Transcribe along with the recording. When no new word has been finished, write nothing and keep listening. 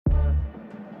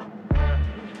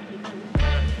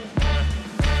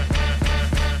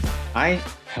Hi,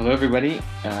 hello everybody.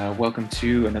 Welcome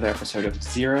to another episode of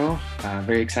Zero.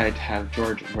 Very excited to have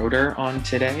George Roeder on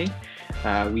today.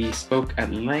 We spoke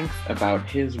at length about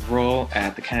his role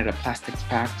at the Canada Plastic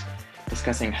Pact,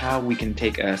 discussing how we can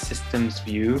take a systems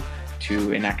view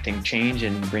to enacting change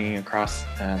and bringing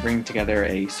together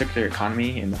a circular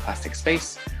economy in the plastic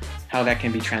space, how that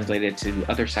can be translated to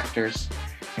other sectors,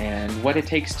 and what it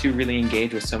takes to really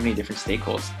engage with so many different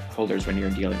stakeholders when you're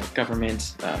dealing with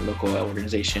government, local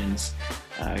organizations,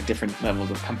 different levels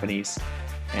of companies,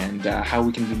 and how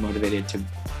we can be motivated to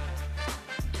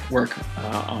work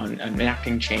on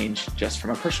enacting change just from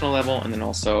a personal level and then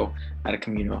also at a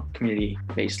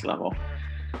community-based level.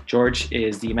 George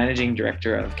is the managing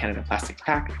director of Canada Plastic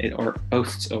Pact. It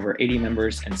boasts over 80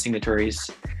 members and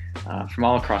signatories from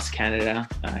all across Canada.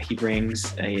 He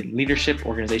brings a leadership,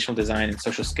 organizational design, and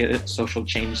social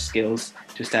change skills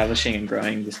to establishing and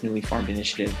growing this newly formed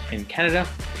initiative in Canada.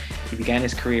 He began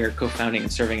his career co-founding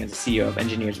and serving as the CEO of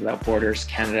Engineers Without Borders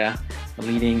Canada, a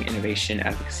leading innovation,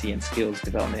 advocacy, and skills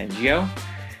development NGO,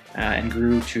 and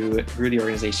grew the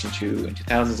organization into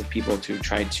thousands of people to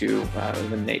try to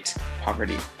eliminate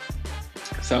poverty.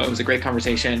 So it was a great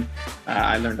conversation.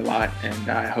 I learned a lot, and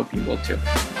I hope you will too.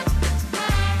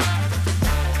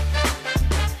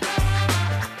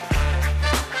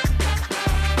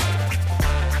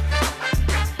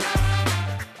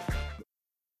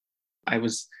 I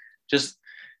was just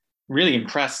really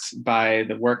impressed by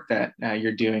the work that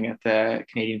you're doing at the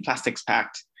Canadian Plastics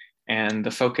Pact and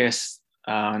the focus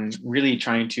on really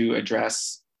trying to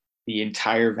address the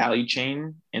entire value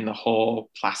chain in the whole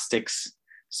plastics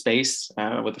space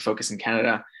with the focus in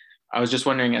Canada. I was just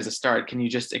wondering, as a start, can you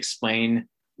just explain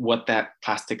what that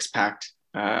Plastics Pact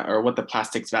or what the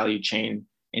plastics value chain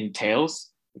entails?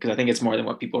 Because I think it's more than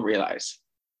what people realize.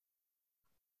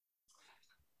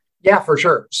 Yeah, for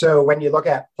sure. So when you look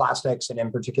at plastics and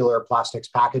in particular plastics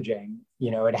packaging,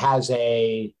 it has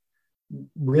a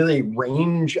really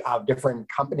range of different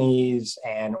companies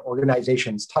and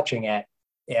organizations touching it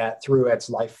through its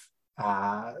life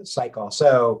cycle.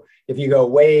 So if you go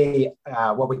way,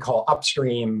 what we call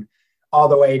upstream, all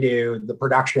the way to the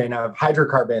production of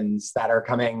hydrocarbons that are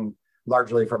coming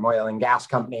largely from oil and gas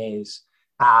companies,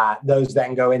 those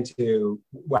then go into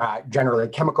generally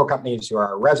chemical companies who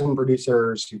are resin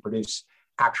producers who produce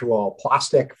actual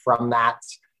plastic from that,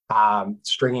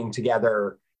 stringing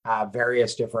together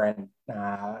various different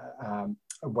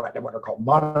what are called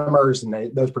monomers,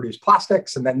 and those produce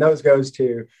plastics. And then those goes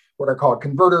to what are called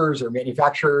converters or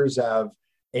manufacturers of,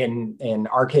 in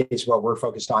our case, what we're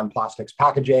focused on, plastics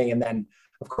packaging. And then,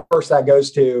 of course, that goes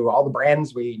to all the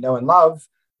brands we know and love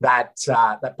that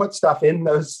put stuff in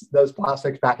those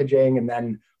plastics packaging, and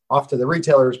then off to the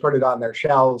retailers, put it on their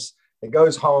shelves. It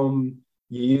goes home,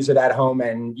 you use it at home,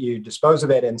 and you dispose of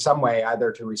it in some way,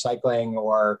 either to recycling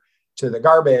or to the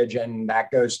garbage, and that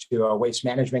goes to a waste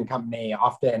management company.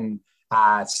 Often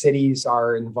cities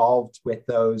are involved with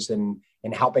those and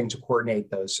in helping to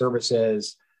coordinate those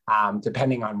services,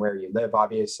 depending on where you live,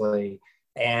 obviously.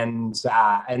 And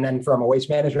then from a waste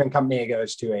management company, it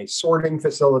goes to a sorting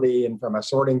facility. And from a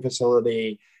sorting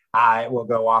facility, it will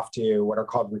go off to what are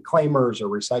called reclaimers or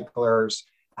recyclers,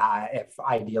 if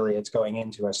ideally it's going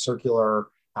into a circular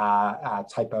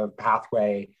type of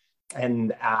pathway.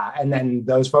 And then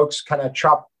those folks kind of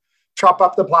chop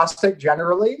up the plastic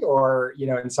generally, or,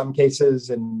 in some cases,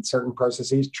 in certain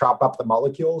processes, chop up the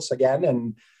molecules again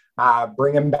and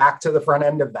bring them back to the front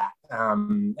end of that,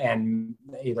 and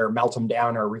either melt them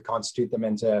down or reconstitute them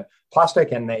into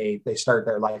plastic, and they start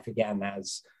their life again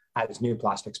as new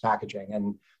plastics packaging.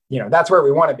 And that's where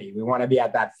we want to be. We want to be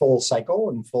at that full cycle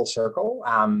and full circle.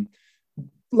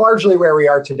 Largely where we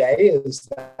are today is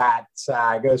that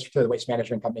goes to the waste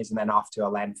management companies and then off to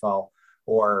a landfill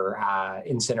or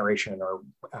incineration, or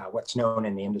what's known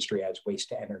in the industry as waste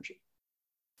to energy.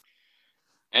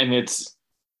 And it's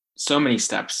so many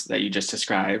steps that you just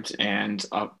described, and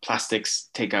plastics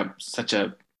take up such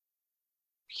a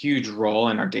huge role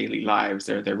in our daily lives.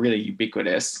 They're really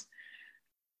ubiquitous.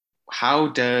 How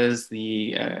does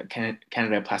the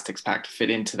Canada Plastics Pact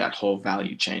fit into that whole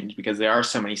value chain? Because there are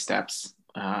so many steps,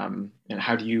 and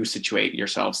how do you situate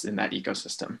yourselves in that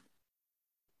ecosystem?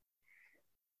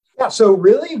 Yeah, so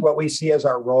really what we see as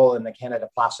our role in the Canada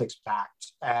Plastics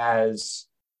Pact as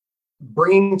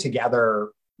bringing together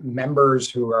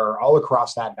members who are all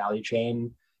across that value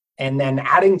chain, and then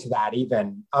adding to that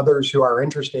even others who are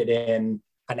interested in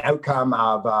an outcome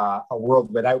of a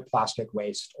world without plastic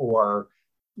waste, or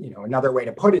another way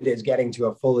to put it is getting to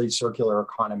a fully circular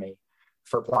economy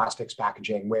for plastics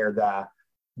packaging, where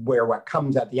what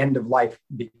comes at the end of life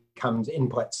becomes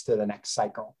inputs to the next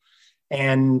cycle.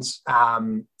 And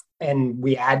and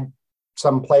we add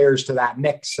some players to that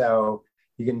mix. So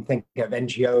you can think of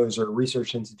NGOs or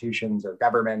research institutions or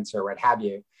governments or what have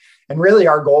you. And really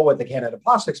our goal with the Canada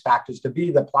Plastics Pact is to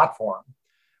be the platform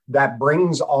that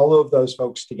brings all of those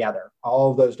folks together,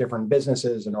 all of those different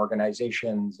businesses and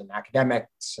organizations and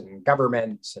academics and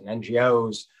governments and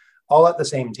NGOs, all at the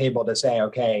same table to say,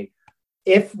 okay,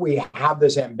 if we have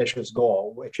this ambitious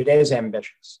goal, which it is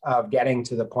ambitious, of getting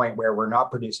to the point where we're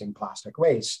not producing plastic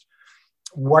waste,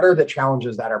 what are the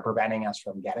challenges that are preventing us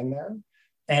from getting there?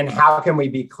 And how can we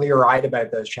be clear-eyed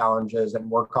about those challenges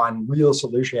and work on real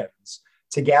solutions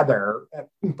together,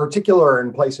 in particular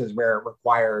in places where it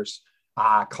requires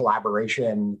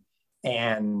collaboration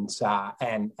and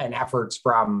efforts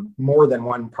from more than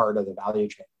one part of the value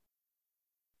chain.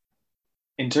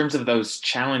 In terms of those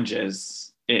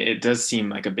challenges, it does seem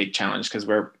like a big challenge because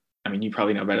you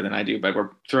probably know better than I do, but we're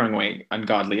throwing away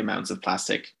ungodly amounts of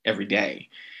plastic every day.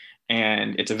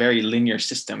 And it's a very linear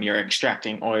system. You're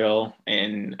extracting oil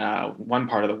in one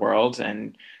part of the world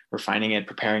and refining it,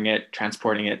 preparing it,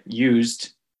 transporting it,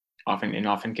 used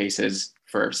often cases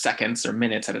for seconds or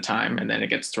minutes at a time, and then it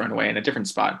gets thrown away in a different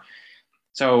spot.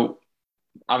 So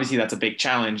obviously that's a big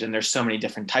challenge, and there's so many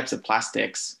different types of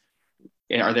plastics.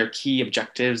 Are there key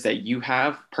objectives that you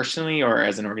have personally or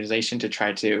as an organization to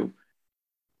try to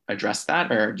address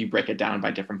that, or do you break it down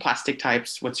by different plastic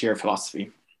types? What's your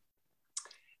philosophy?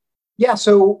 Yeah,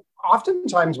 so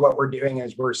oftentimes what we're doing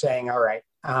is we're saying, all right,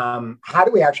 how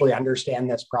do we actually understand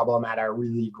this problem at a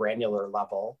really granular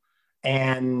level?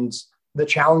 And the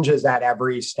challenges at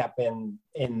every step in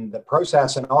the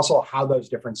process, and also how those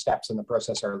different steps in the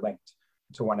process are linked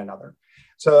to one another.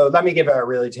 So let me give a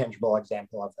really tangible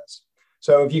example of this.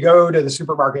 So if you go to the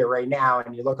supermarket right now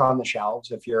and you look on the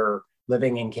shelves, if you're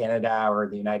living in Canada or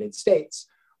the United States,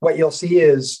 what you'll see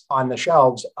is on the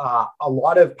shelves, a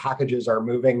lot of packages are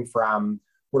moving from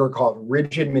what are called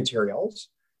rigid materials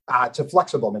to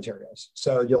flexible materials.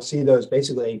 So you'll see those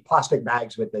basically plastic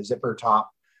bags with the zipper top.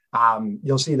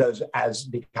 You'll see those as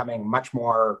becoming much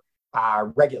more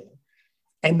regular.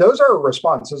 And those are a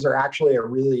response. Those are actually a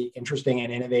really interesting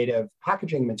and innovative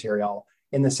packaging material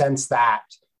in the sense that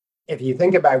if you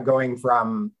think about going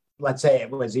from, let's say it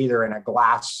was either in a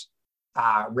glass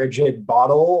rigid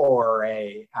bottle or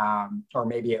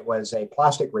maybe it was a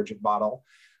plastic rigid bottle,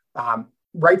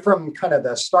 right from kind of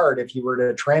the start, if you were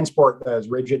to transport those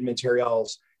rigid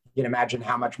materials, you can imagine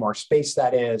how much more space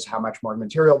that is, how much more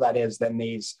material that is than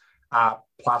these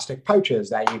plastic pouches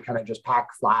that you kind of just pack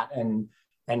flat and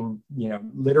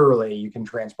literally you can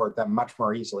transport them much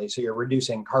more easily. So you're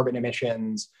reducing carbon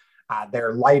emissions,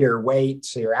 they're lighter weight,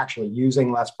 so you're actually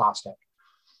using less plastic.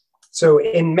 So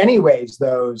in many ways,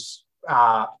 those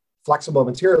flexible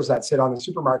materials that sit on the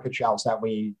supermarket shelves that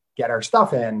we get our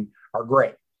stuff in are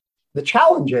great. The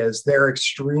challenge is they're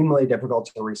extremely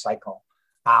difficult to recycle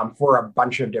for a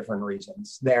bunch of different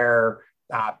reasons.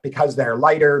 Because they're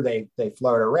lighter, they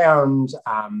float around.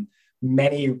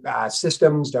 Many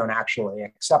systems don't actually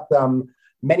accept them.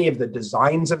 Many of the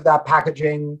designs of that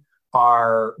packaging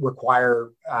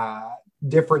require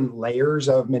different layers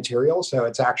of material. So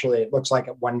it looks like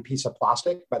one piece of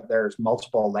plastic, but there's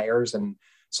multiple layers, and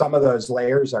some of those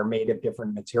layers are made of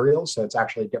different materials. So it's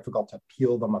actually difficult to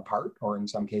peel them apart, or in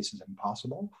some cases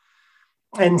impossible.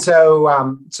 And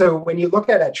so when you look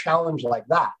at a challenge like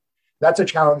that, that's a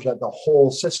challenge that the whole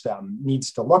system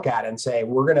needs to look at and say,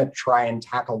 we're going to try and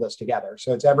tackle this together.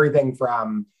 So it's everything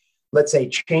from, let's say,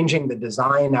 changing the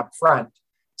design up front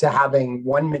to having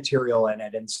one material in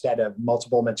it instead of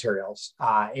multiple materials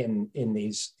in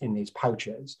these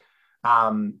pouches.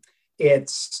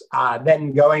 It's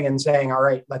then going and saying, all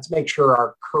right, let's make sure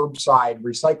our curbside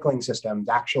recycling systems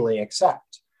actually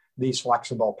accept these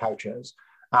flexible pouches.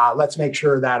 Let's make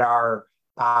sure that our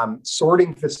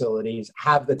sorting facilities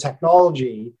have the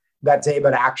technology that's able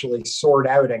to actually sort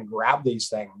out and grab these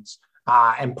things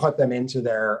and put them into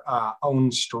their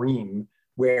own stream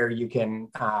where you can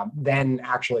then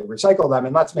actually recycle them.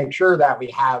 And let's make sure that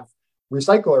we have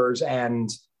recyclers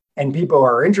and people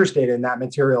are interested in that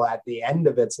material at the end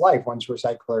of its life, once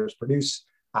recyclers produce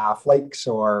flakes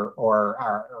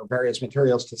or various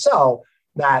materials to sell,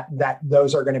 that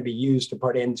those are going to be used to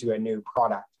put into a new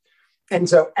product. And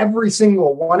so every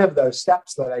single one of those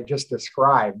steps that I just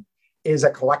described is a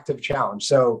collective challenge.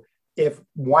 So if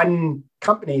one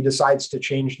company decides to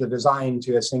change the design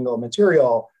to a single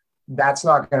material, that's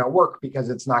not going to work because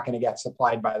it's not going to get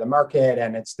supplied by the market,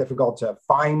 and it's difficult to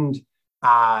find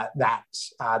that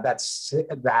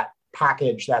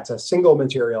package that's a single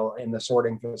material in the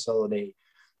sorting facility.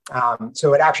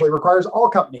 So it actually requires all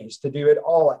companies to do it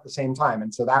all at the same time.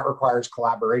 And so that requires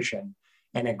collaboration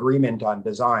and agreement on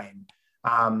design.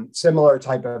 Similar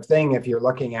type of thing if you're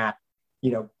looking at,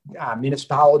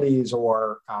 municipalities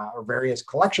or various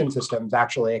collection systems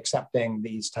actually accepting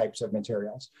these types of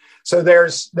materials. So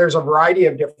there's a variety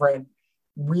of different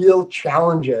real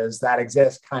challenges that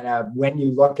exist kind of when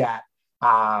you look at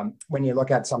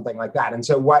something like that. And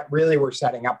so what really we're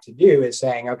setting up to do is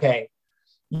saying, okay,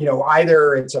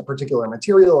 either it's a particular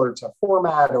material or it's a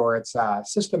format or it's a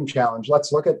system challenge.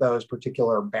 Let's look at those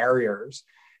particular barriers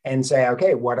and say,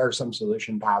 okay, what are some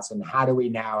solution paths and how do we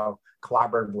now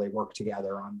collaboratively work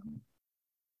together on them?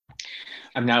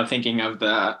 I'm now thinking of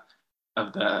the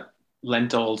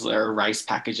lentils or rice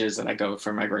packages that I go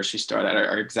for my grocery store that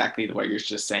are exactly what you're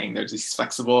just saying. There's these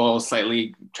flexible,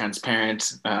 slightly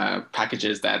transparent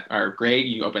packages that are great.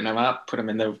 You open them up, put them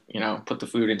in the, put the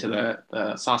food into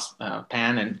the sauce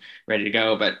pan and ready to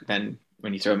go. But then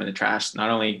when you throw them in the trash,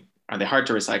 not only are they hard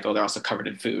to recycle, they're also covered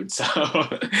in food. So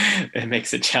it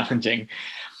makes it challenging.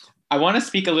 I want to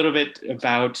speak a little bit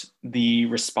about the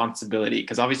responsibility,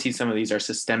 because obviously some of these are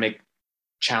systemic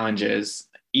challenges,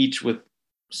 each with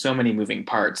so many moving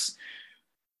parts.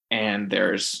 And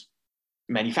there's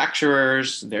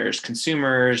manufacturers, there's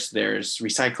consumers, there's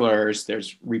recyclers,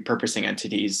 there's repurposing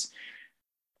entities.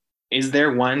 Is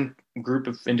there one group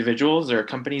of individuals or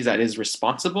companies that is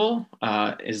responsible?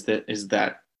 Is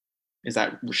that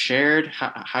shared?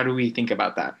 How do we think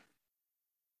about that?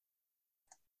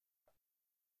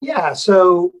 Yeah,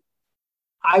 so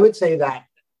I would say that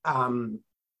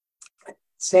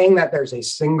saying that there's a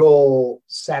single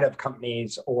set of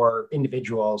companies or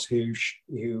individuals who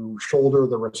shoulder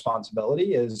the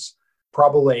responsibility is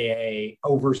probably a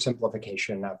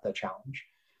oversimplification of the challenge.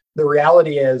 The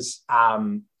reality is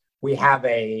we have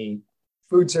a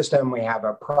food system, we have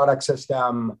a product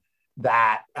system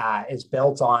that is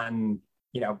built on,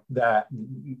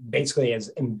 basically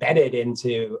is embedded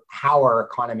into how our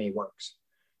economy works.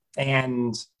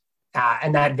 And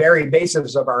that very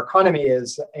basis of our economy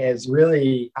is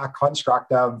really a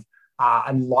construct of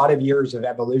a lot of years of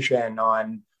evolution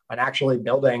on actually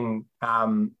building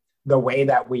the way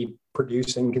that we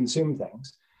produce and consume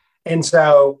things. And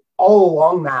so all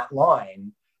along that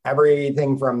line,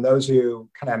 everything from those who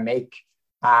kind of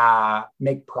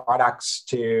make products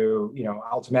to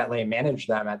ultimately manage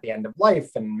them at the end of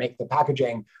life and make the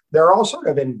packaging, they're all sort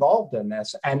of involved in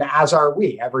this, and as are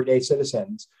we, everyday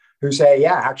citizens, who say,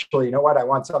 yeah, actually, you know what? I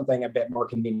want something a bit more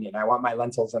convenient. I want my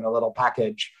lentils in a little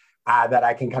package that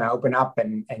I can kind of open up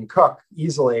and cook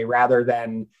easily, rather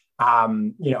than,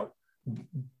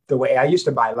 the way I used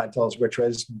to buy lentils, which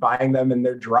was buying them and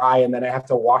they're dry and then I have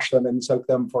to wash them and soak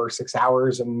them for 6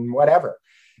 hours and whatever.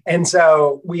 And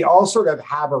so we all sort of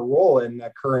have a role in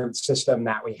the current system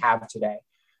that we have today.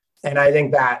 And I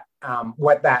think that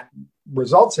what that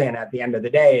results in at the end of the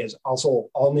day is also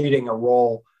all needing a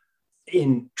role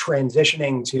in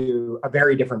transitioning to a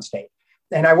very different state.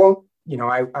 And I won't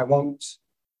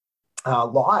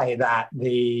lie that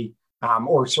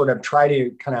or sort of try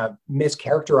to kind of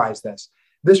mischaracterize this.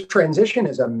 This transition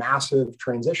is a massive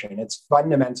transition. It's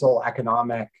fundamental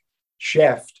economic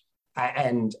shift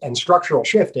and structural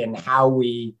shift in how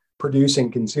we produce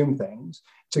and consume things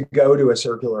to go to a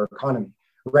circular economy.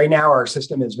 Right now, our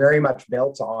system is very much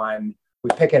built on, we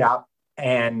pick it up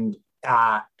and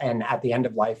at the end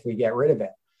of life, we get rid of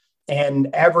it. And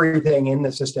everything in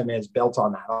the system is built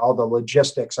on that. All the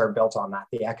logistics are built on that.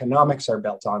 The economics are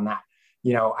built on that.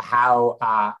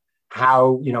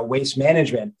 How waste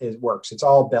management works. It's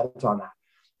all built on that.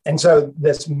 And so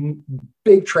this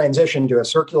big transition to a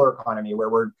circular economy where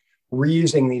we're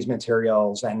reusing these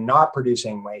materials and not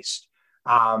producing waste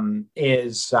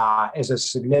is a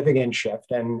significant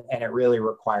shift, and it really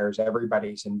requires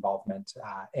everybody's involvement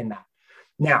in that.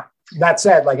 Now, that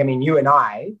said, you and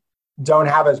I don't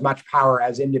have as much power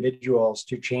as individuals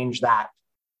to change that,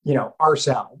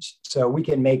 ourselves. So we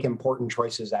can make important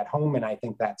choices at home, and I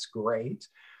think that's great.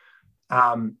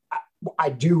 I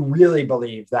do really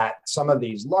believe that some of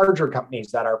these larger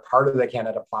companies that are part of the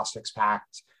Canada Plastics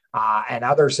Pact and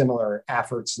other similar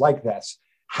efforts like this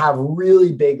have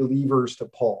really big levers to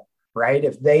pull, right?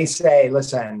 If they say,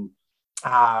 listen,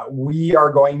 we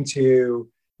are going to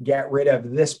get rid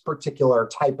of this particular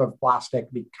type of plastic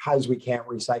because we can't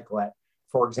recycle it.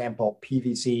 For example,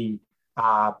 PVC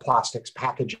plastics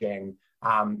packaging.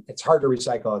 It's hard to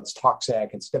recycle, it's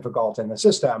toxic, it's difficult in the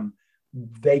system.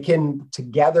 They can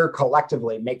together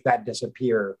collectively make that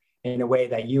disappear in a way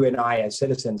that you and I as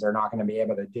citizens are not going to be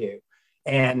able to do.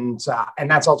 And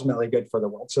that's ultimately good for the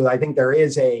world. So I think there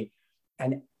is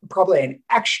probably an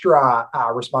extra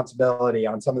responsibility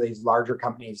on some of these larger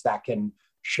companies that can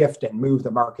shift and move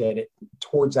the market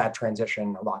towards that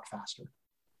transition a lot faster.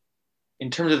 in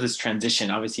terms of this transition,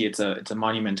 obviously it's a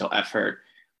monumental effort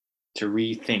to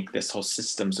rethink this whole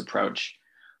systems approach.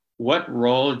 What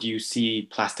role do you see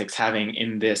plastics having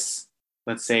in this?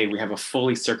 Let's say we have a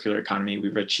fully circular economy,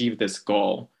 we've achieved this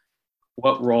goal.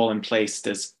 What role and place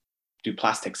do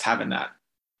plastics have in that?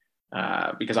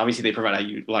 Because obviously they provide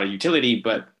a lot of utility,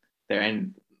 but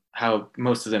how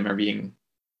most of them are being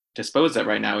disposed of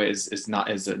right now is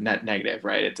a net negative,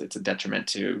 right? It's a detriment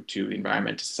to the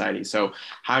environment, to society. So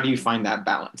how do you find that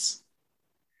balance?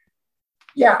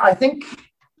 Yeah, I think,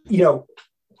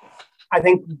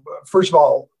 first of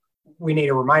all, we need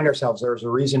to remind ourselves there's a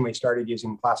reason we started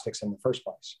using plastics in the first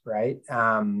place, right?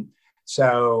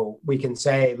 So we can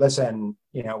say, listen,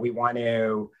 we want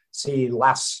to see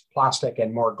less plastic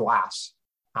and more glass.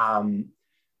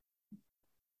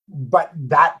 But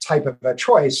that type of a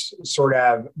choice, sort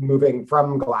of moving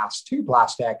from glass to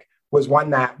plastic, was one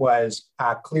that was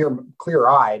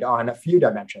clear-eyed on a few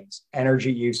dimensions: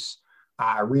 energy use,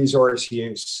 resource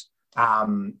use,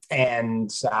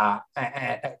 and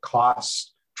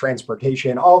cost,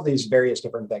 transportation, all of these various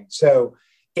different things. So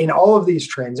in all of these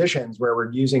transitions where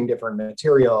we're using different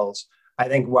materials, I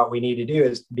think what we need to do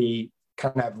is be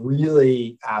kind of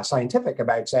really scientific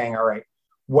about saying, all right,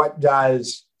 what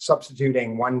does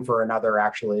substituting one for another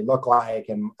actually look like,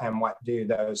 and what do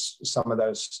some of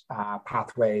those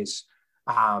pathways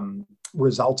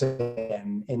result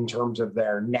in terms of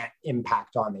their net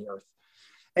impact on the earth.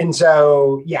 And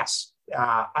so, yes,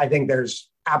 I think there's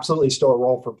absolutely still a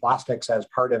role for plastics as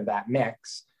part of that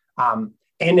mix. And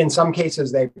in some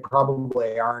cases, they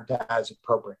probably aren't as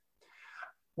appropriate.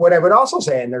 What I would also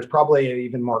say, and there's probably an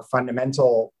even more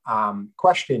fundamental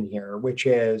question here, which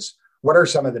is, what are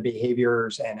some of the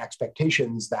behaviors and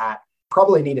expectations that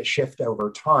probably need to shift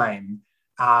over time?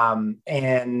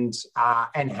 And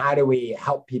how do we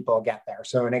help people get there?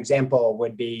 So an example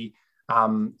would be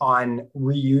on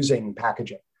reusing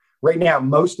packaging. Right now,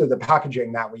 most of the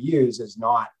packaging that we use is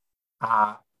not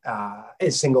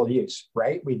is single use,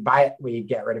 right? We buy it, we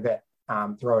get rid of it,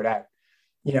 throw it out.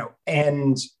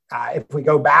 And if we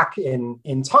go back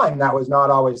in time, that was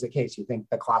not always the case. You think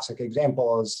the classic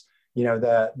example is,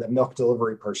 the milk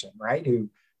delivery person, right? Who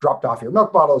dropped off your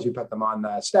milk bottles, you put them on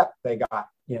the step, they got,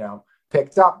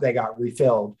 picked up, they got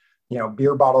refilled.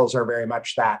 Beer bottles are very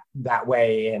much that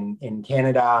way in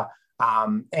Canada.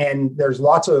 And there's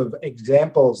lots of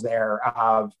examples there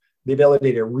of the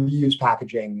ability to reuse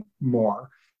packaging more.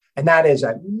 And that is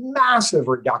a massive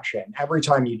reduction. Every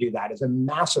time you do that is a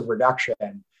massive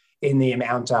reduction in the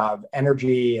amount of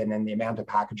energy and in the amount of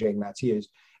packaging that's used.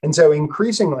 And so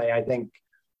increasingly, I think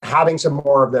having some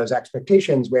more of those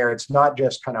expectations where it's not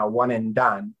just kind of one and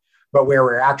done, but where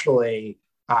we're actually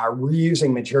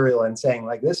reusing material and saying,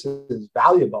 like, this is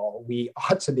valuable, we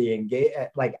ought to be engaged,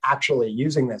 like actually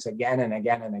using this again and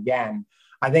again and again,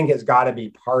 I think has got to be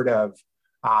part of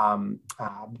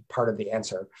the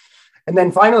answer. And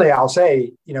then finally, I'll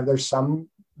say, there's some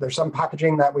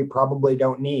packaging that we probably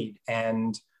don't need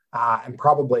and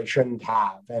probably shouldn't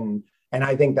have. And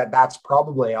I think that's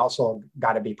probably also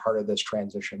got to be part of this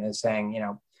transition, is saying,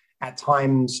 at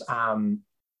times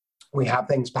we have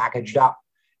things packaged up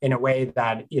in a way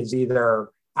that is either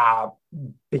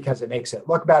because it makes it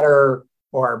look better,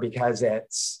 or because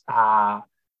it's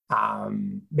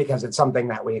something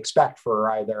that we expect for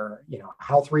either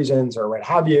health reasons or what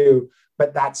have you.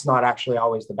 But that's not actually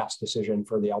always the best decision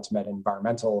for the ultimate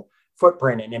environmental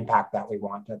footprint and impact that we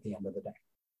want at the end of the day.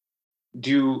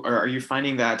 Are you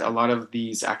finding that a lot of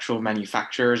these actual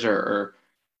manufacturers or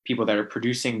people that are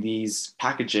producing these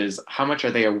packages, how much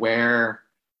are they aware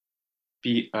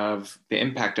of the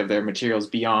impact of their materials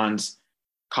beyond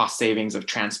cost savings of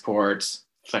transport,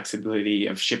 flexibility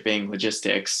of shipping,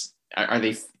 logistics? Are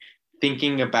they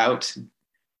thinking about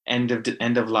end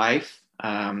of life?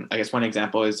 I guess one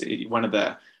example is one of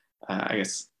the, I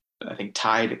think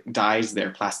Tide dyes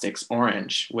their plastics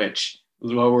orange, which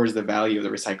lowers the value of the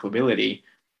recyclability.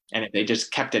 And if they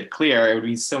just kept it clear, it would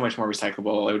be so much more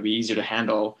recyclable. It would be easier to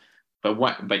handle. But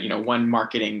one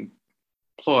marketing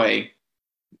ploy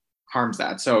harms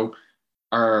that. So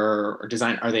are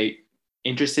they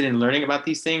interested in learning about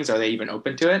these things? Are they even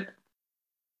open to it?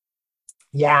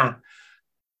 Yeah.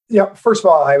 First of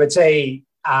all, I would say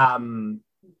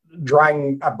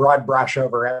drawing a broad brush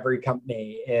over every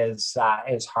company is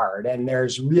hard. And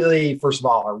there's really, first of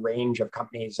all, a range of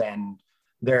companies, and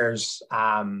there's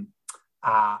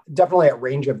definitely a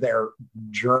range of their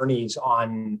journeys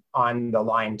on the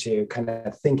line to kind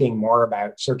of thinking more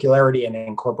about circularity and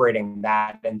incorporating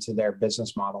that into their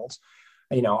business models.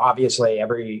 Obviously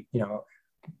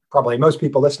probably most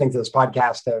people listening to this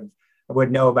podcast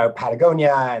would know about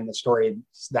Patagonia and the stories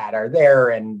that are there,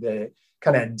 and the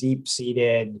kind of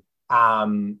deep-seated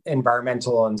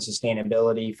environmental and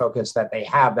sustainability focus that they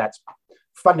have that's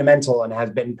fundamental and has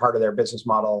been part of their business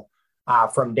model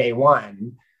from day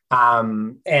one.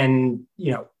 And,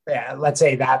 let's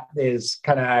say that is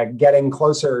kind of getting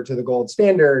closer to the gold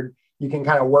standard. You can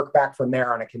kind of work back from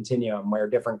there on a continuum where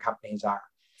different companies are.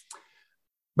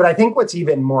 But I think what's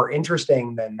even more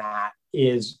interesting than that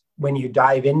is when you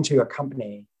dive into a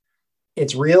company,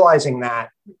 it's realizing that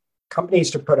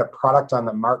companies to put a product on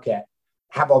the market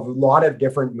have a lot of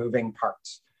different moving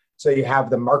parts. So you have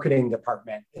the marketing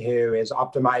department who is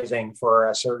optimizing for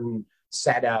a certain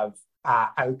set of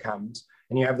outcomes.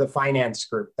 And you have the finance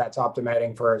group that's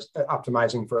optimizing for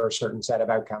a certain set of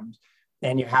outcomes.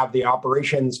 And you have the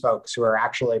operations folks who are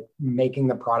actually making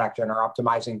the product and are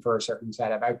optimizing for a certain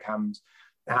set of outcomes.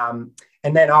 And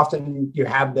then often you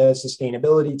have the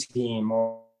sustainability team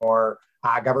or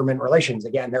government relations.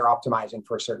 Again, they're optimizing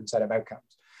for a certain set of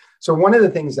outcomes. So one of the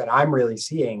things that I'm really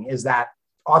seeing is that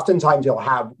oftentimes you'll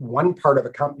have one part of a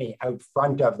company out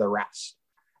front of the rest.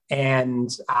 And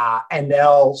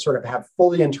they'll sort of have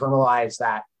fully internalized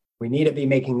that we need to be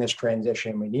making this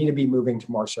transition. We need to be moving to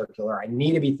more circular. I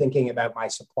need to be thinking about my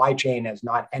supply chain as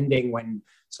not ending when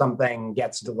something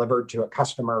gets delivered to a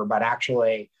customer, but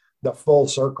actually the full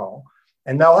circle.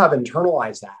 And they'll have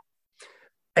internalized that.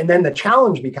 And then the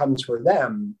challenge becomes for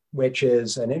them, which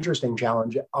is an interesting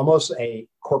challenge, almost a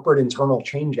corporate internal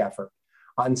change effort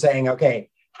on saying, okay,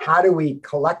 how do we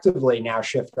collectively now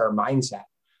shift our mindset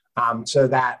so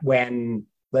that when,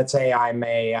 let's say I'm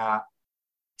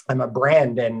a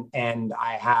brand and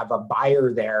I have a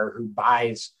buyer there who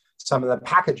buys some of the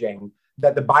packaging,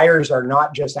 that the buyers are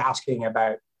not just asking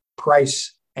about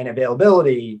price and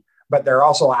availability, but they're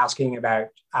also asking about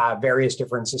various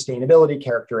different sustainability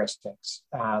characteristics.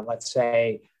 Let's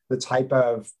say the type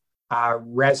of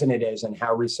resin it is and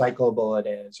how recyclable it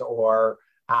is, or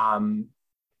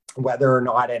whether or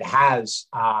not it has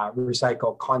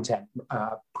recycled content,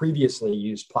 previously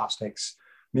used plastics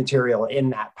material in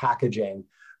that packaging,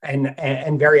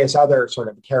 and various other sort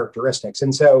of characteristics.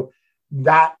 And so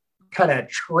that kind of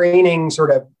training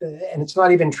sort of, and it's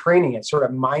not even training, it's sort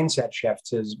of mindset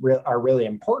shifts are really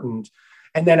important.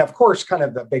 And then of course, kind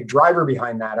of the big driver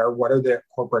behind that are what are the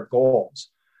corporate goals?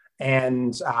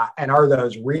 And are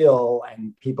those real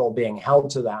and people being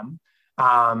held to them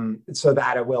so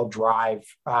that it will drive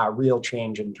real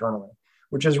change internally,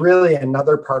 which is really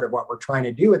another part of what we're trying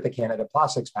to do with the Canada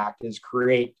Plastics Pact is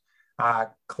create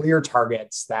clear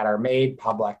targets that are made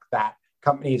public that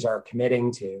companies are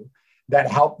committing to, that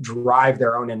help drive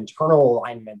their own internal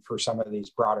alignment for some of these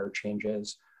broader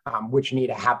changes, which need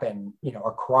to happen,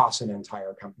 across an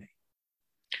entire company.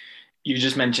 You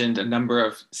just mentioned a number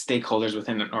of stakeholders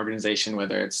within an organization,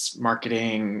 whether it's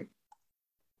marketing,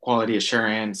 quality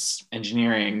assurance,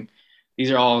 engineering.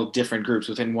 These are all different groups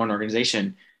within one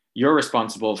organization. You're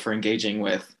responsible for engaging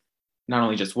with not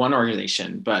only just one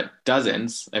organization, but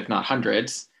dozens, if not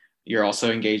hundreds. You're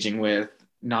also engaging with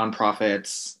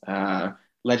nonprofits,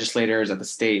 legislators at the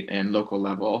state and local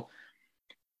level.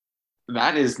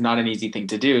 That is not an easy thing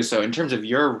to do. So in terms of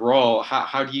your role,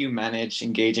 how do you manage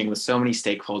engaging with so many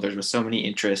stakeholders, with so many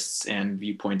interests and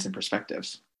viewpoints and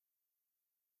perspectives?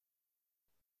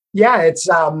 Yeah, it's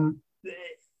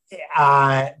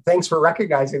thanks for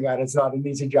recognizing that it's not an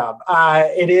easy job.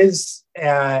 It is,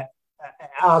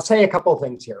 I'll say a couple of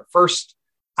things here. First,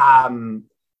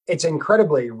 it's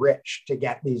incredibly rich to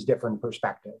get these different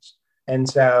perspectives. And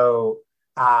so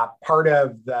part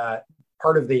of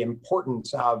the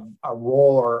importance of a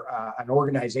role or an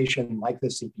organization like the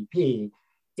CPP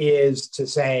is to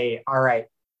say, all right,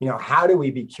 how do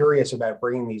we be curious about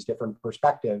bringing these different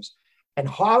perspectives? And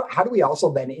how do we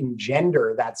also then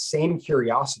engender that same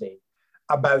curiosity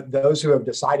about those who have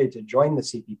decided to join the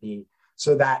CPP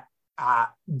so that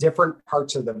different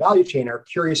parts of the value chain are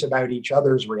curious about each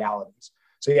other's realities?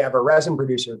 So you have a resin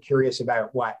producer curious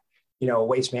about what a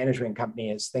waste management company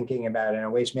is thinking about, and a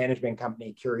waste management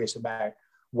company curious about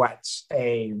what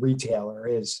a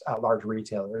large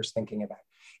retailer is thinking about.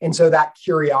 And so that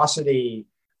curiosity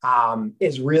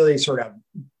is really sort of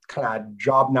kind of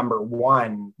job number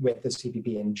one with the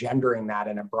CPP, engendering that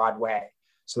in a broad way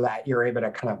so that you're able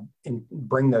to kind of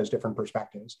bring those different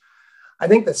perspectives. I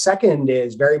think the second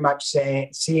is very much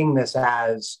seeing this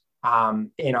as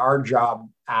in our job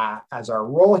as our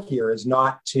role here is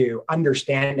not to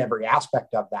understand every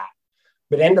aspect of that,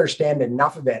 but understand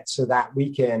enough of it so that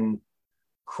we can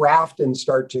craft and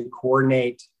start to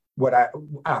coordinate what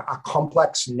a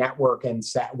complex network and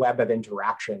set web of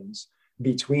interactions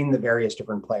between the various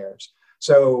different players.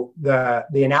 So the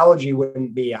analogy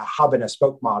wouldn't be a hub and a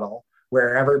spoke model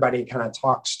where everybody kind of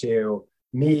talks to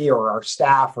me or our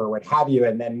staff or what have you,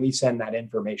 and then we send that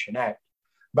information out.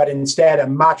 But instead, a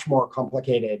much more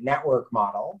complicated network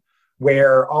model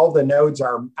where all the nodes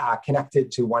are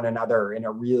connected to one another in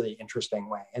a really interesting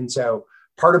way. And so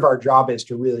part of our job is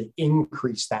to really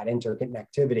increase that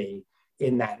interconnectivity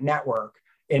in that network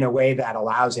in a way that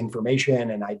allows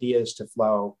information and ideas to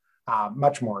flow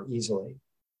much more easily.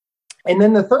 And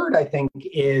then the third, I think,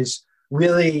 is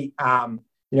really,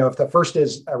 if the first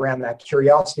is around that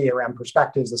curiosity around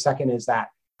perspectives, the second is that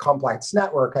complex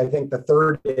network. I think the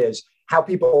third is how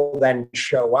people then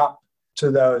show up to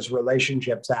those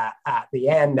relationships at the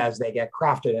end as they get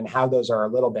crafted, and how those are a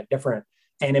little bit different.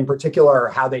 And in particular,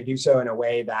 how they do so in a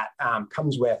way that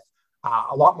comes with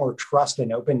a lot more trust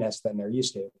and openness than they're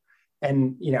used to.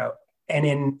 And,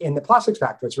 in the Plastics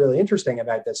Pact, what's really interesting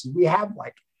about this is we have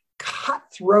like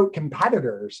cutthroat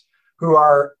competitors who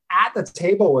are at the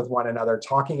table with one another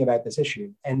talking about this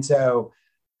issue. And so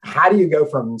how do you go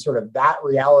from sort of that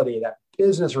reality, that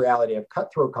business reality of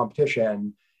cutthroat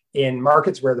competition in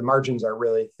markets where the margins are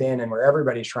really thin and where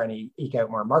everybody's trying to eke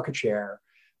out more market share,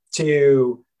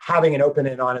 to having an open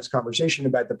and honest conversation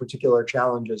about the particular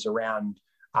challenges around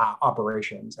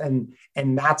operations. And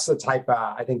that's the type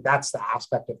of, I think that's the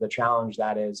aspect of the challenge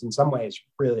that is in some ways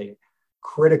really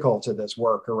critical to this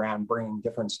work around bringing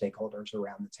different stakeholders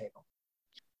around the table.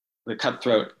 The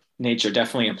cutthroat nature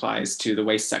definitely applies to the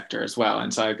waste sector as well.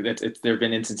 And so there have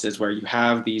been instances where you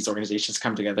have these organizations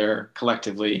come together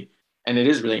collectively, and it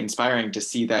is really inspiring to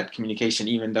see that communication,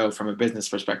 even though from a business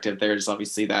perspective, there's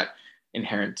obviously that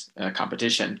inherent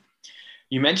competition.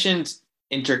 You mentioned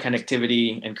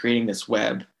interconnectivity and creating this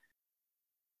web.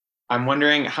 I'm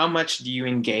wondering, how much do you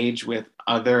engage with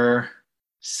other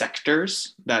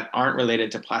sectors that aren't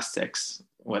related to plastics,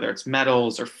 whether it's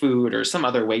metals or food or some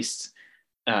other waste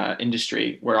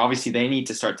industry, where obviously they need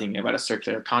to start thinking about a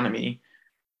circular economy?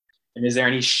 And is there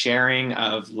any sharing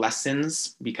of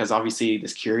lessons? Because obviously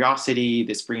this curiosity,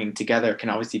 this bringing together can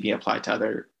obviously be applied to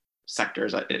other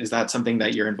sectors. Is that something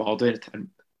that you're involved with in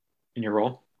your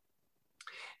role?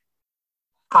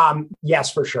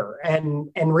 Yes, for sure. And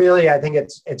really, I think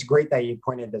it's great that you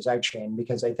pointed this out, Shane,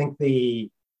 because I think the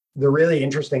really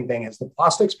interesting thing is the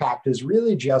Plastics Pact is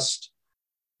really just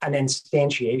an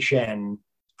instantiation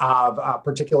of a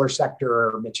particular sector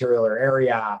or material or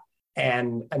area,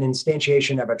 and an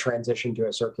instantiation of a transition to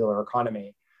a circular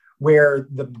economy, where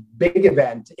the big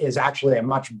event is actually a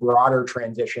much broader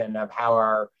transition of how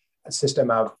our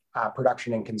system of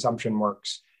production and consumption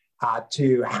works,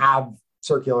 to have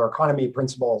circular economy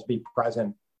principles be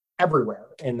present everywhere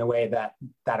in the way that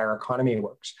our economy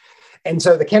works. And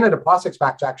so the Canada Plastics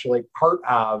Pact is actually part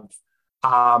of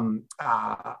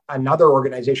another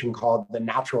organization called the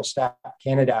Natural Step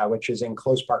Canada, which is in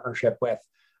close partnership with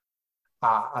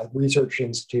a research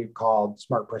institute called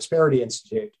Smart Prosperity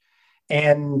Institute.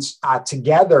 And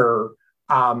together,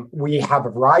 we have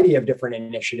a variety of different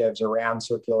initiatives around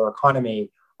circular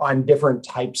economy on different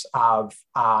types of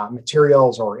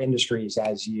materials or industries,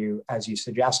 as you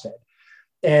suggested.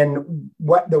 And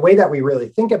the way that we really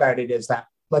think about it is that,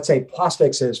 let's say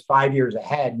plastics is 5 years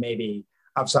ahead, maybe,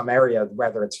 of some area,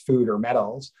 whether it's food or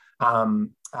metals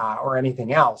or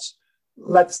anything else.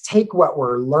 Let's take what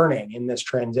we're learning in this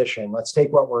transition. Let's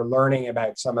take what we're learning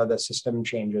about some of the system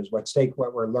changes. Let's take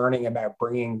what we're learning about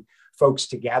bringing folks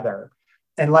together,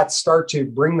 and let's start to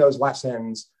bring those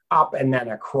lessons up and then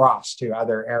across to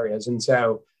other areas. And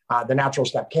so the Natural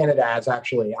Step Canada has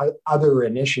actually other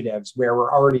initiatives where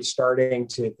we're already starting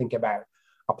to think about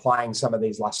applying some of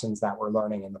these lessons that we're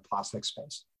learning in the plastic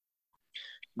space.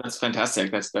 That's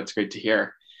fantastic. That's great to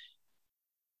hear.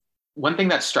 One thing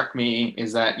that struck me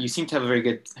is that you seem to have a very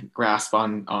good grasp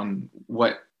on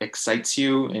what excites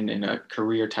you in a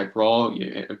career type role,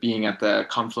 being at the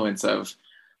confluence of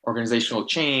organizational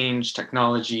change,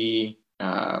 technology,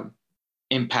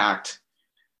 impact,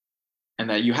 and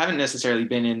that you haven't necessarily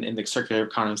been in the circular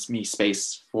economy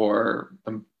space for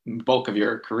the bulk of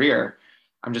your career.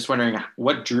 I'm just wondering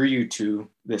what drew you to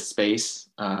this space,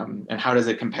 and how does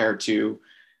it compare to,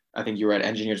 I think you were at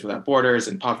Engineers Without Borders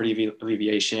and poverty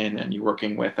alleviation, and you're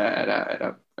working with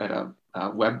at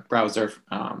a web browser.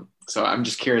 So I'm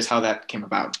just curious how that came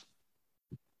about.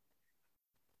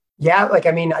 Yeah,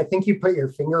 I think you put your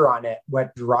finger on it.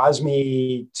 What draws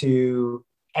me to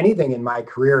anything in my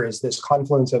career is this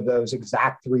confluence of those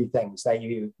exact three things that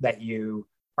you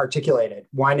articulated.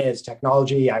 One is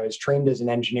technology. I was trained as an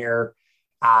engineer.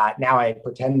 Now I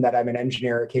pretend that I'm an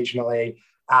engineer occasionally.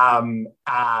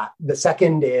 The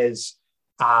second is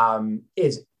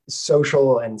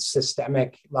social and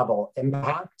systemic level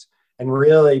impact, and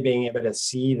really being able to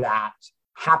see that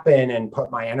happen and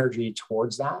put my energy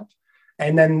towards that.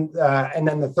 And then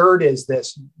the third is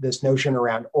this notion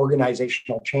around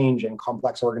organizational change and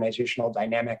complex organizational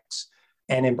dynamics,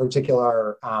 and in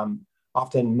particular,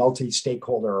 often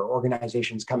multi-stakeholder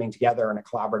organizations coming together in a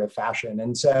collaborative fashion.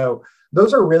 And so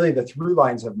those are really the through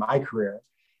lines of my career.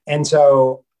 And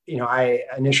so, I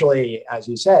initially, as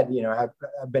you said, have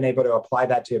been able to apply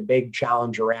that to a big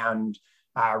challenge around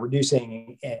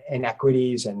reducing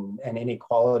inequities and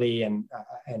inequality and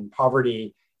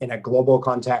poverty in a global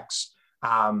context.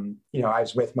 I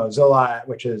was with Mozilla,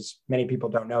 which is, many people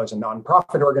don't know, is a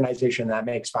nonprofit organization that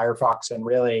makes Firefox, and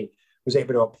really was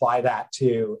able to apply that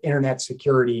to internet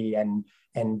security and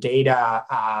data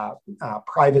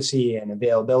privacy and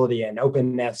availability and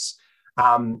openness.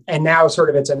 And now sort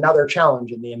of it's another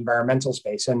challenge in the environmental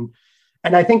space. And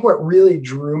I think what really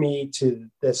drew me to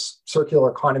this circular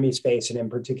economy space, and in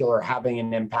particular having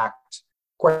an impact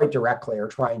quite directly or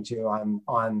trying to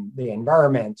on the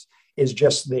environment, is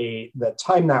just the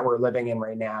time that we're living in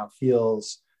right now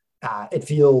feels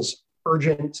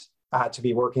urgent to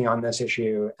be working on this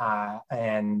issue,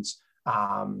 and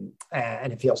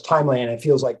it feels timely, and it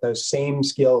feels like those same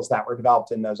skills that were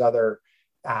developed in those other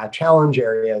challenge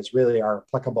areas really are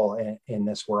applicable in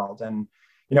this world. And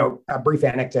a brief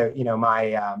anecdote.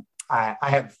 I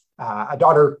have a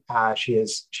daughter.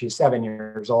 She's 7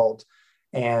 years old,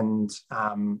 and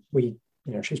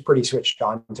she's pretty switched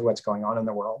on to what's going on in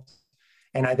the world.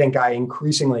 And I think I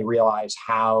increasingly realize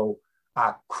how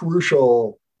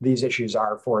crucial these issues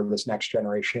are for this next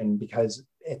generation, because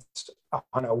it's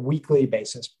on a weekly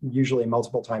basis, usually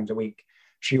multiple times a week,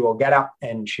 she will get up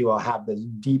and she will have this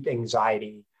deep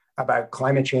anxiety about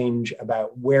climate change,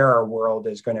 about where our world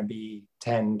is going to be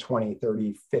 10, 20,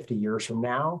 30, 50 years from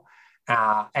now,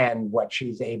 and what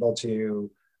she's able to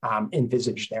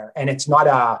envisage there. And it's not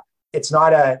a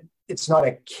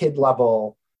kid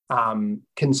level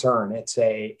concern. It's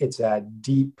a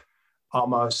deep,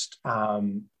 almost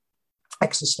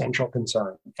existential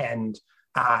concern. And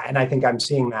I think I'm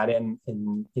seeing that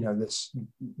in this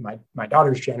my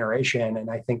daughter's generation. And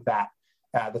I think that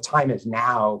the time is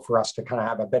now for us to kind of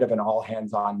have a bit of an all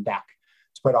hands on deck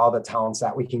to put all the talents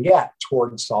that we can get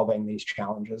towards solving these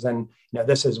challenges. And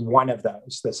this is one of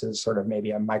those. This is sort of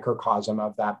maybe a microcosm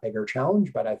of that bigger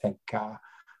challenge, but I think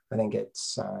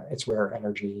it's where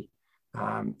energy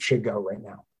should go right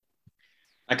now.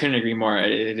 I couldn't agree more.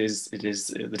 It is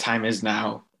the time is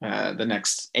now. The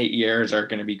next 8 years are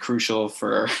going to be crucial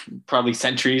for probably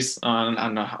centuries on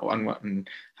what and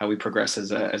how we progress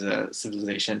as a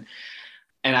civilization.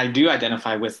 And I do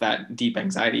identify with that deep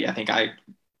anxiety. I think I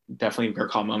definitely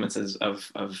recall moments as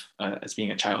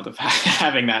being a child of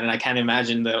having that, and I can't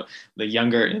imagine the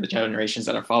younger the generations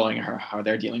that are following her, how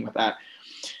they're dealing with that.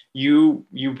 You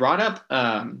brought up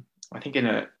I think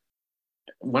in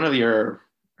one of your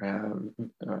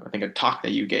I think a talk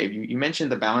that you gave, you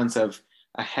mentioned the balance of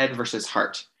a head versus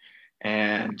heart,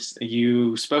 and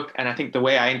you spoke, and I think the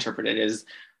way I interpret it is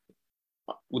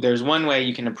there's one way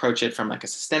you can approach it from like a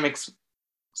systemic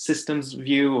systems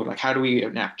view, like how do we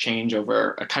enact change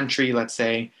over a country, let's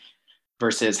say,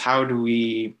 versus how do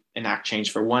we enact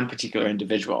change for one particular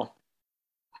individual.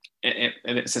 And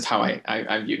this is how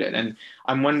I viewed it. And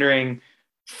I'm wondering,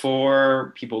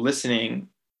 for people listening,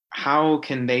 how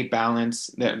can they balance,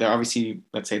 they're obviously,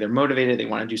 let's say they're motivated, they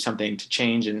want to do something to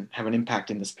change and have an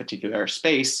impact in this particular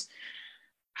space.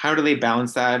 How do they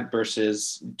balance that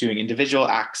versus doing individual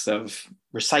acts of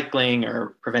recycling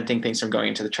or preventing things from going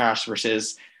into the trash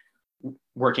versus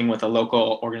working with a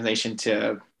local organization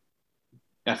to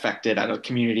affect it at a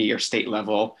community or state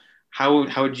level? How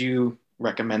would you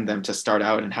recommend them to start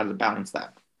out, and how to balance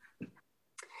that?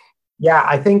 Yeah,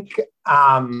 I think,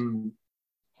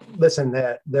 listen,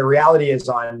 the reality is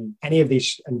on any of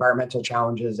these environmental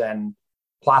challenges, and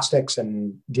plastics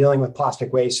and dealing with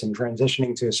plastic waste and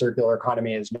transitioning to a circular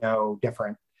economy is no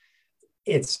different.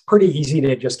 It's pretty easy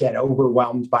to just get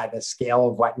overwhelmed by the scale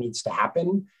of what needs to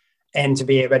happen, and to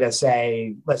be able to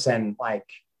say, listen,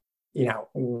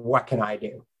 what can I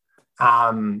do?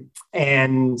 And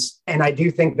I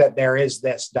do think that there is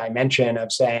this dimension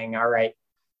of saying, all right,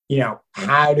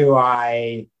 how do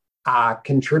I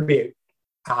contribute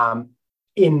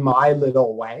in my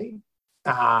little way,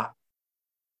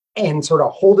 and sort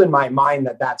of hold in my mind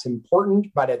that that's important,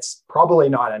 but it's probably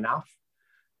not enough,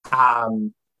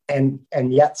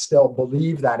 and yet still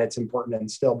believe that it's important and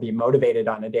still be motivated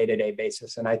on a day-to-day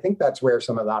basis. And I think that's where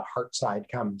some of that heart side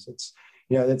comes. It's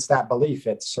that belief.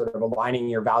 It's sort of aligning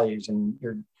your values and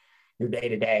your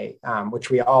day-to-day, which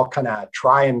we all kind of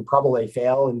try and probably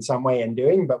fail in some way in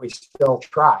doing, but we still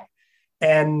try.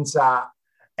 And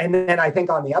then I think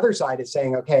on the other side is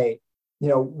saying, okay,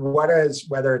 whether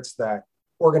it's the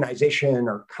organization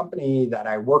or company that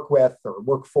I work with or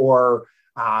work for,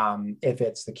 if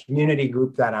it's the community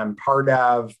group that I'm part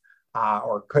of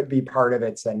or could be part of,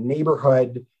 it's a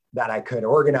neighborhood that I could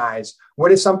organize.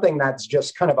 What is something that's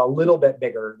just kind of a little bit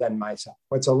bigger than myself?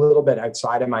 What's a little bit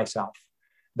outside of myself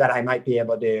that I might be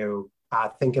able to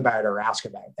think about or ask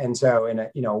about? And so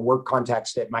in a work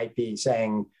context, it might be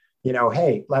saying,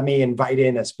 hey, let me invite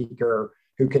in a speaker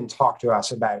who can talk to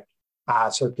us about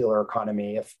circular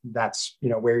economy, if that's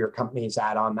where your company's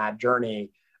at on that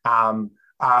journey.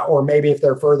 Or maybe if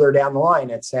they're further down the line,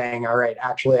 it's saying, all right,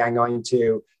 actually, I'm going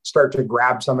to start to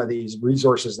grab some of these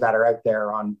resources that are out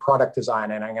there on product design,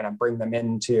 and I'm going to bring them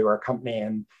into our company,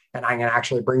 and I'm going to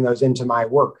actually bring those into my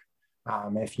work.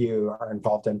 If you are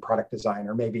involved in product design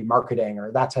or maybe marketing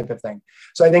or that type of thing.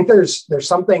 So I think there's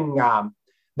something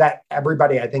that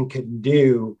everybody, I think, could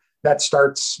do that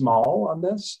starts small on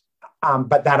this,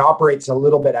 but that operates a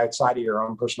little bit outside of your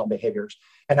own personal behaviors.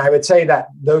 And I would say that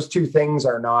those two things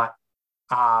are not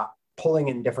pulling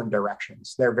in different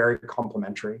directions. They're very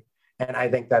complementary. And I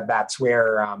think that's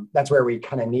where we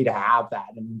kind of need to have that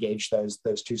and engage those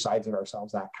two sides of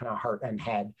ourselves, that kind of heart and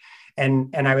head.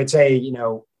 And I would say,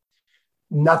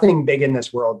 nothing big in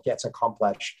this world gets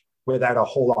accomplished without a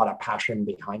whole lot of passion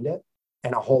behind it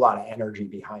and a whole lot of energy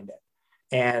behind it.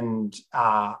 And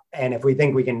if we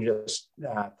think we can just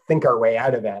think our way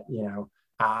out of it,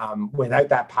 without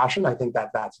that passion, I think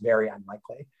that's very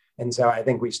unlikely. And so I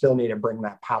think we still need to bring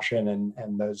that passion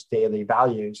and those daily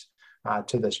values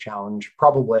to this challenge.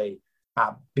 Probably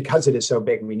because it is so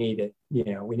big, we need it.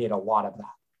 We need a lot of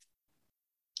that.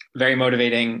 Very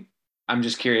motivating. I'm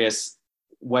just curious,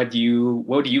 what do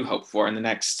you hope for in the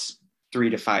next 3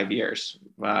 to 5 years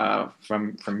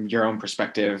from your own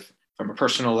perspective, from a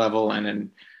personal level, and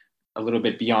then a little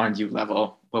bit beyond you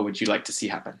level? What would you like to see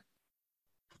happen?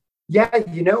 Yeah,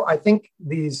 I think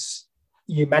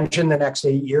you mentioned the next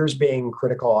 8 years being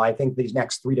critical. I think these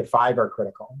next 3 to 5 are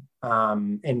critical,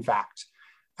 in fact.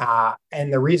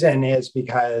 And the reason is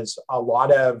because a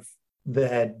lot of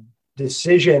the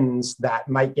decisions that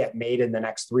might get made in the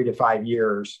next 3 to 5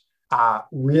 years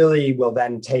really will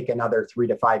then take another 3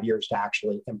 to 5 years to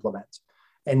actually implement.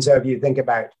 And so if you think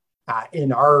about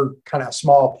in our kind of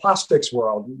small plastics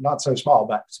world, not so small,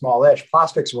 but smallish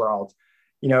plastics world,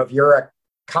 if you're a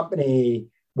company,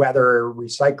 whether a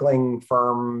recycling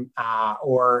firm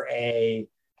or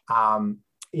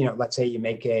let's say you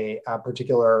make a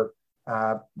particular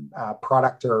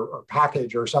product or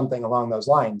package or something along those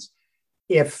lines,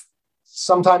 if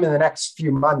sometime in the next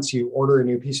few months you order a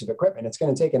new piece of equipment, it's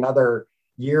going to take another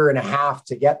year and a half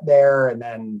to get there, and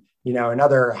then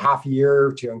another half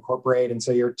year to incorporate. And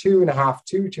so you're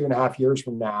 2.5 years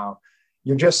from now,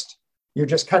 you're just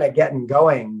kind of getting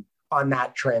going on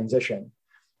that transition.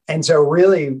 And so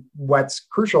really what's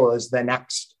crucial is the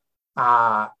next,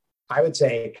 I would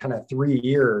say, kind of 3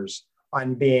 years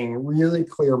on being really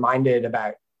clear-minded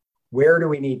about where do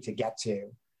we need to get to.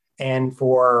 And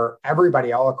for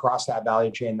everybody all across that value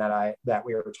chain that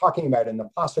we were talking about in the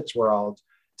plastics world,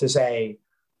 to say,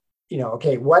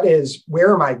 okay,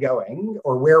 where am I going,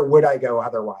 or where would I go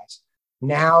otherwise?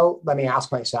 Now, let me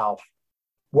ask myself,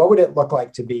 what would it look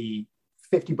like to be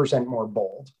 50% more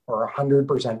bold or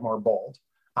 100% more bold,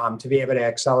 to be able to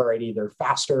accelerate either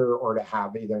faster or to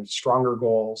have either stronger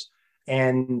goals?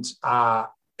 And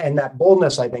that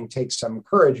boldness, I think, takes some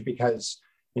courage, because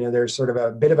there's sort of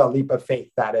a bit of a leap of faith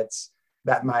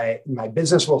that my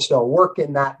business will still work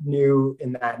in that new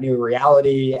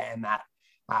reality, and that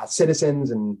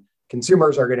citizens and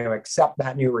consumers are going to accept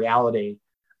that new reality.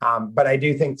 But I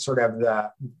do think sort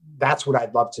of that's what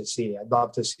I'd love to see. I'd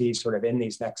love to see sort of in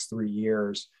these next 3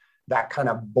 years, that kind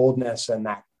of boldness and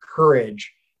that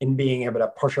courage in being able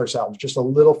to push ourselves just a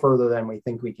little further than we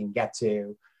think we can get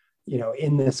to,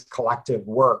 in this collective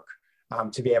work,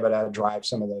 to be able to drive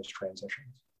some of those transitions.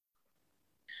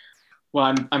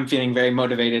 Well, I'm feeling very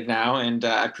motivated now, and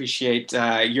I appreciate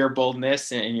your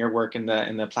boldness and your work in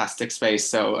the plastic space.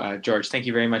 So, George, thank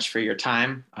you very much for your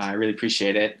time. I really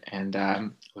appreciate it,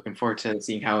 and looking forward to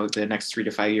seeing how the next 3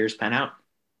 to 5 years pan out.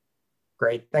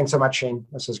 Great. Thanks so much, Shane.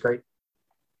 This is great.